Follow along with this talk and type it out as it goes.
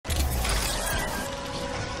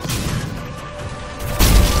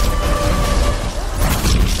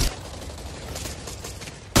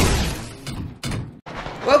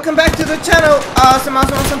welcome back to the channel, awesome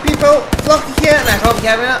people, Floki here, and I hope you're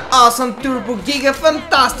having an awesome turbo giga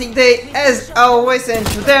fantastic day as always. And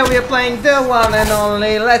today we are playing the one and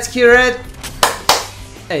only, let's hear it,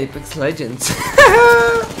 Apex Legends.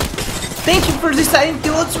 Thank you for deciding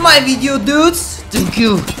to watch my video, dudes. Thank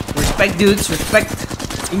you. Respect, dudes, respect.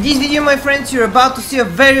 In this video, my friends, you're about to see a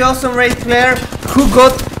very awesome raid player who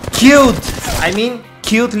got killed. I mean,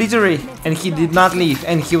 killed literally, and he did not leave,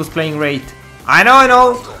 and he was playing raid. I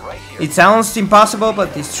know, it sounds impossible,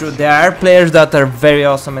 but it's true. There are players that are very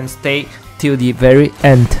awesome and stay till the very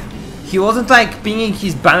end. He wasn't like pinging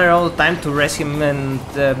his banner all the time to rest him and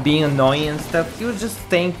being annoying and stuff. He was just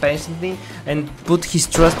staying patiently and put his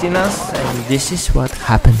trust in us, and this is what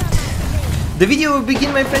happened. The video will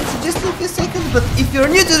begin, my friends, in just a few seconds, but if you're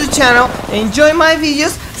new to the channel and enjoy my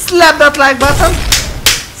videos, slap that like button,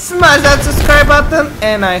 smash that subscribe button,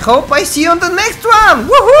 and I hope I see you on the next one!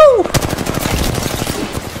 Woohoo!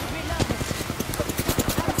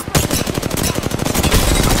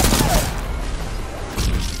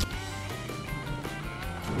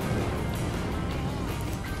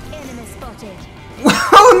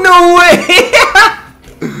 Oh, no way!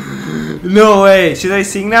 No way! Should I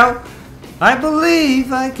sing now? I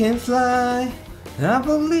believe I can fly. I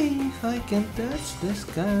believe I can touch the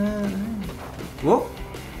sky. Whoa!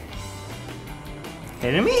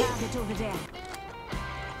 Enemy?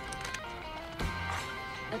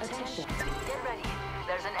 Attention. Get ready.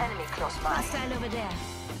 There's an enemy close by. Hostile over there.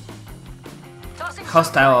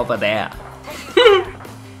 Hostile over there.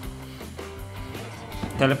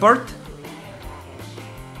 Teleport?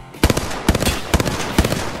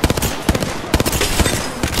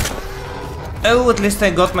 Oh, at least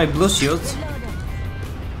I got my blue shields.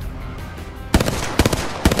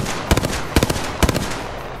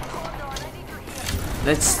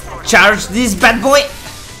 Let's charge this bad boy!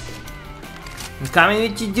 I'm coming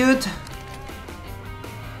with you, dude.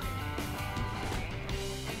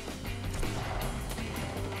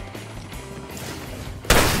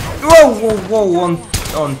 Whoa,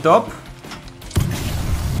 on top.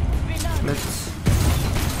 Let's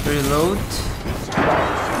reload.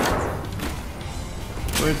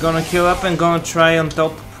 We're gonna heal up and gonna try on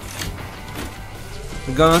top.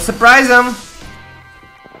 We're gonna surprise them.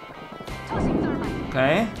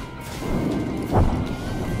 Okay.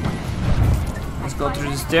 Let's go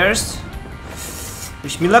through the stairs.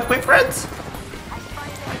 Wish me luck, my friends.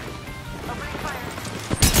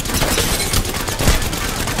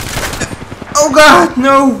 Oh god,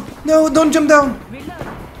 no! No, don't jump down!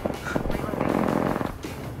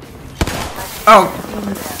 Oh,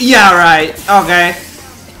 yeah, right, okay.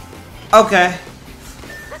 Okay.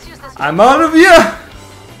 I'm out of here!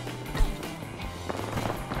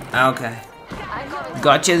 Okay.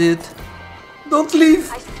 Gotcha, dude. Don't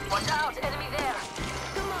leave!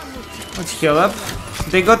 Let's heal up.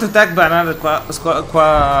 They got attacked by another squad,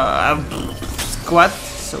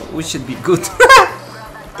 so we should be good.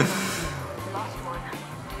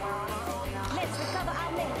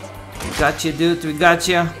 Gotcha, dude, we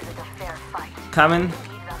gotcha. Coming.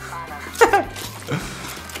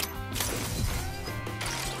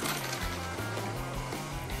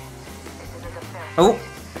 Oh.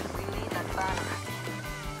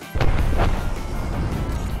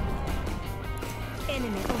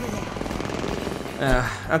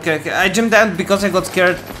 Okay, I jumped out because I got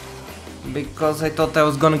scared. Because I thought I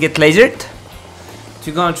was gonna get lasered. So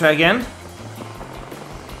you're gonna try again.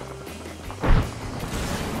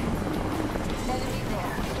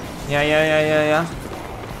 Yeah.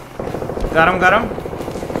 Got him.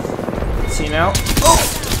 Let's see now. Oh!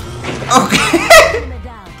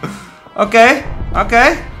 Okay.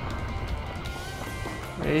 Okay.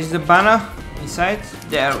 Where is the banner? Inside?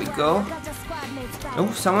 There we go.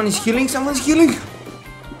 Oh, someone is healing.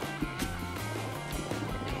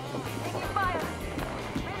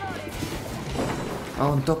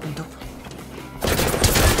 Oh, on top.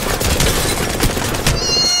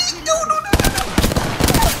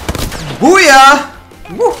 Booyah!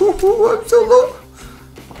 Woohoo! I'm so low.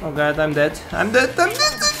 Oh god, I'm dead. I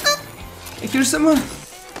hear someone.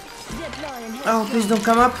 Oh, please don't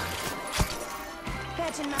come up.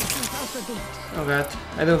 Oh god,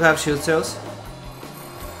 I don't have shield cells.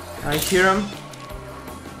 I hear him.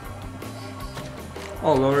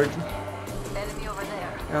 Oh lord.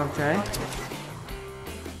 Okay.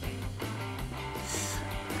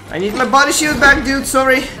 I need my body shield back, dude.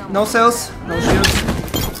 Sorry. No cells, no shields.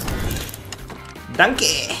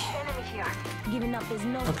 Donkey.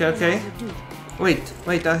 Okay. Wait.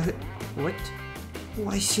 What? Oh,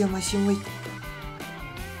 I see him.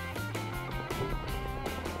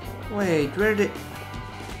 Wait, where did...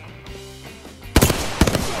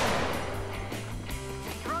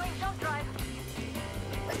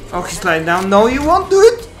 Oh, he's lying down. No, you won't do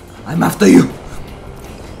it. I'm after you.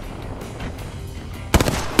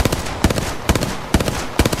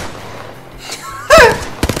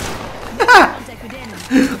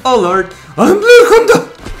 Oh Lord, I'm Blue Hunter.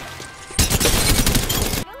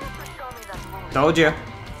 Told you.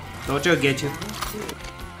 Told you I'll get you.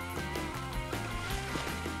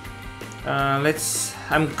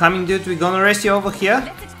 I'm coming, dude. We're gonna rest you over here.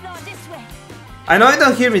 Let's explore this way. I know you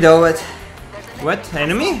don't hear me though, but... What?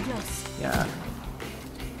 Enemy? Yeah.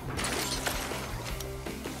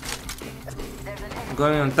 I'm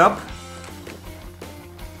going on top.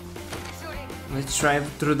 Let's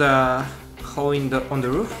drive through the hole on the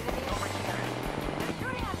roof.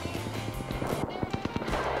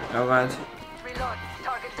 Oh god. Reload.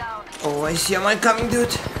 Target down. Oh, I see. Am I coming,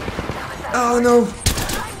 dude? Oh no.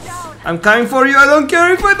 I'm coming for you. I don't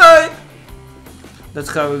care if I die. That's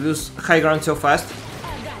how we lose high ground so fast.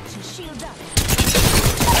 I got you. Shield up.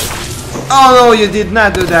 Oh no, you did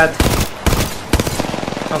not do that.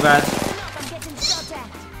 Oh god. I'm getting shot at.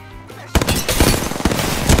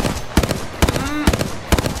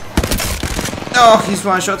 Oh, he's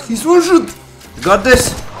one shot. He's one shot. Got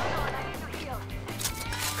this.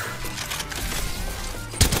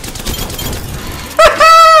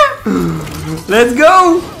 Let's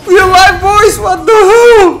go! We're alive, boys! What the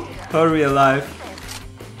hell? Are we alive?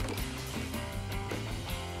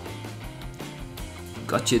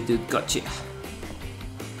 Gotcha, dude, gotcha.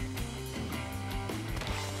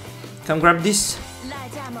 Come grab this.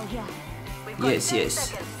 Light ammo here. We've got Yes, 10 yes.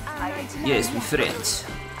 seconds. Yes, we friends.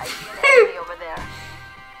 I see an enemy over there.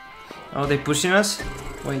 Oh, they pushing us?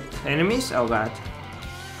 Wait, enemies? Oh god.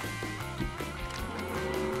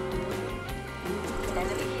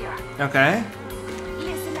 Enemy here. Okay,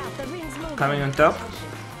 Listen up. The ring's moving. coming on top.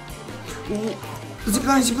 Ooh,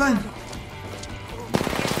 zipline, zipline.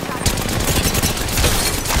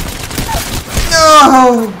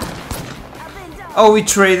 No! Oh, we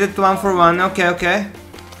traded 1 for 1. Okay, okay.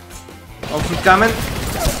 Oh, he's coming.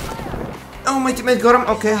 Oh, my teammate got him.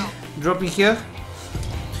 Okay, dropping here.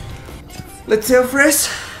 Let's self rest.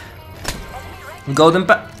 Golden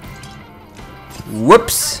pa.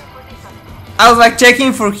 Whoops! I was like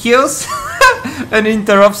checking for heals and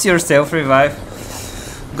interrupts your self revive.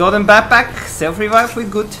 Golden backpack, self revive, we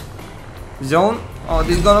good. Zone. Oh,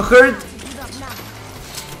 this is gonna hurt.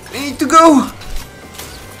 We need to go.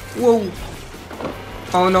 Whoa.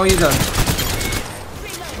 Oh no, you don't.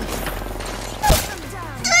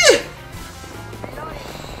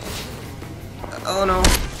 Oh no.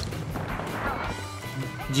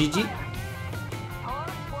 GG.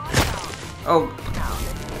 Oh.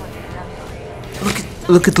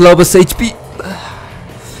 Look at Loba's HP.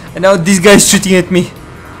 And now this guy's shooting at me.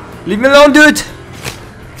 Leave me alone, dude.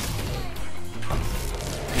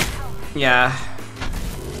 Yeah.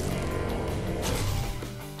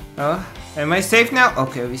 Oh, am I safe now?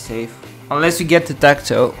 Okay, we safe. Unless we get attacked,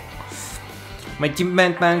 so my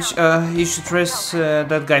teammate managed. You should rest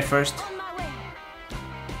that guy first. On my way.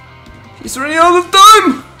 He's running out of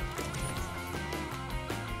time.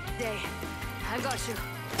 Day. I got you.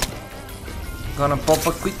 Gonna pop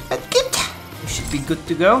a quick medkit. We should be good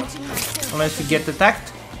to go. Unless we get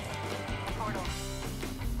attacked.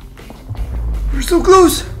 We're so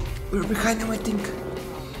close. We're behind him, I think.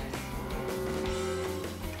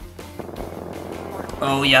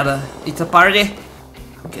 Oh yeah, it's a party.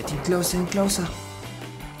 I'm getting closer and closer.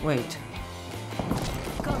 Wait,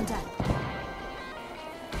 Contact.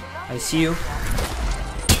 I see you.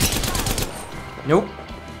 Nope.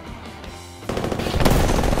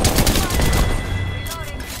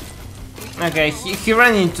 Okay, he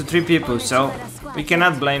ran into 3 people, so we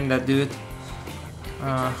cannot blame that dude.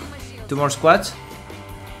 2 more squads.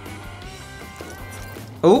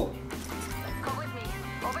 Oh,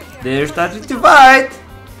 they're starting to fight.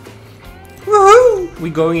 Woohoo!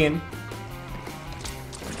 We're going in.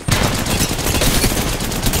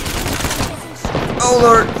 Oh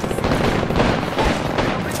lord!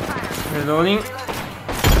 Reloading.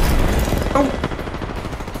 Oh!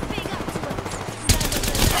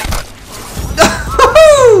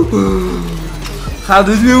 How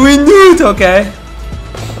did we win, dude? Okay.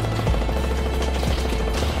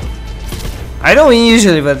 I don't win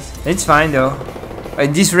usually, but it's fine though.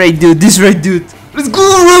 This raid dude, Let's go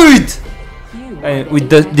raid! With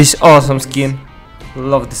this awesome skin.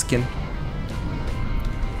 Love the skin.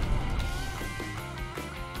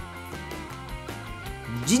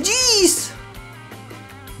 GG's!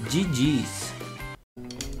 GG's.